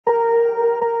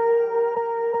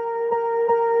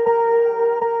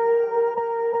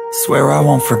Swear I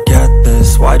won't forget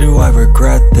this, why do I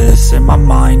regret this? In my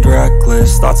mind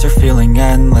reckless, thoughts are feeling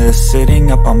endless.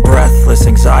 Sitting up, I'm breathless,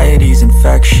 anxiety's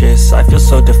infectious. I feel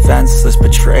so defenseless,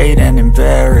 betrayed and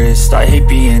embarrassed. I hate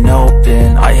being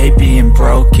open, I hate being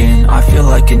broken. I feel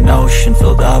like an ocean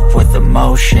filled up with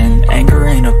emotion. Anger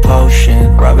ain't a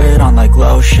potion, rub it on like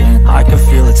lotion. I can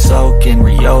feel it soaking,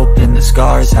 reopen, the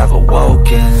scars have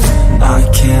awoken. I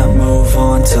can't move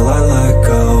on till I let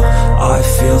go. I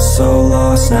feel so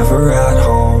lost, never at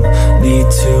home. Need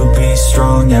to be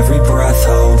strong, every breath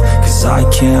hold. Cause I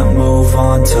can't move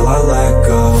on till I let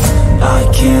go.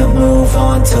 I can't move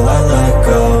on till I let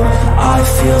go. I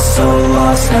feel so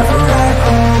lost, never at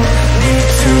home. Need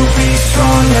to be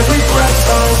strong, every breath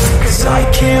hold. Cause I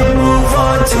can't move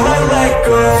on till I let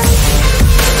go.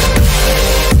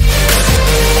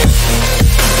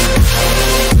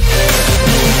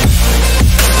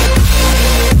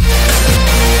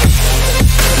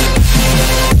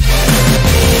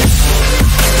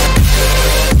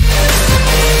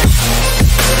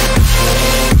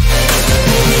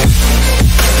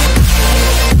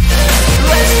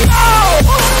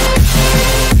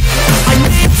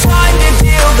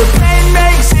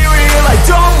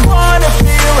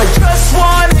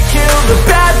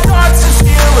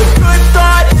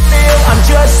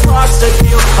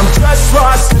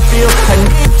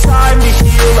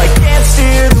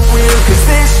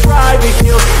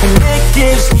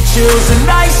 A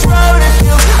nice road it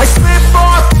feels. I slip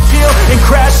off the peel and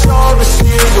crash all the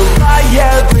steel. Will I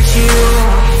ever heal?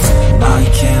 I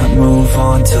can't move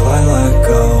on till I let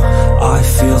go. I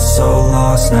feel so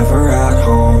lost, never at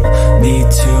home.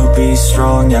 Need to be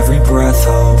strong, every breath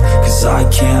hold. Cause I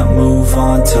can't move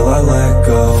on till I let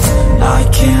go. I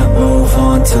can't move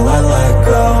on till I let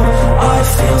go. I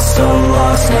feel so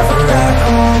lost, never at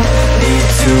home.